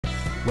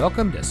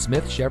Welcome to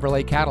Smith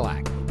Chevrolet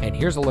Cadillac, and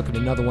here's a look at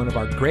another one of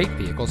our great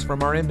vehicles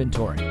from our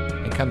inventory.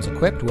 It comes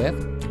equipped with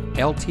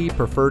LT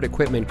Preferred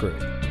Equipment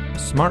Group,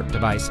 Smart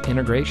Device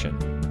Integration,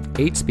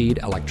 8-speed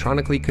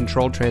electronically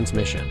controlled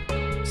transmission,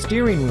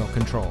 steering wheel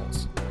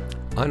controls,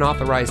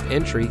 unauthorized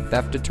entry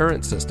theft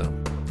deterrent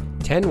system,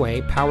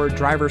 10-way power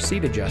driver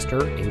seat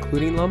adjuster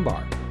including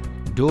lumbar,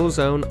 dual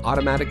zone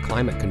automatic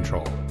climate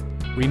control,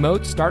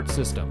 remote start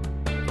system,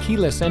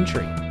 keyless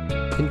entry,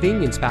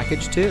 convenience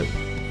package 2,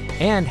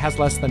 and has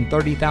less than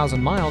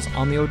 30,000 miles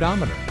on the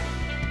odometer.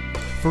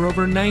 For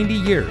over 90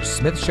 years,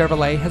 Smith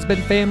Chevrolet has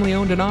been family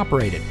owned and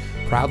operated,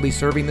 proudly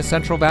serving the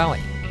Central Valley,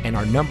 and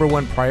our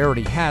 #1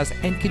 priority has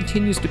and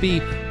continues to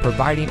be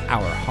providing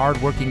our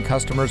hard-working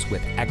customers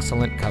with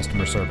excellent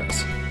customer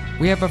service.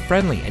 We have a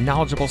friendly and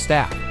knowledgeable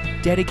staff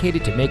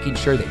dedicated to making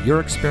sure that your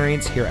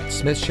experience here at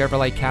Smith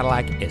Chevrolet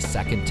Cadillac is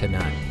second to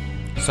none.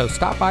 So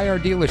stop by our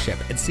dealership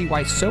and see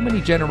why so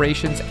many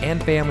generations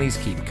and families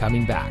keep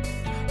coming back.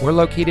 We're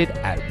located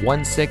at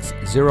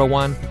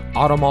 1601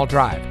 Auto Mall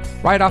Drive,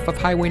 right off of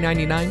Highway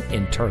 99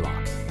 in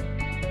Turlock.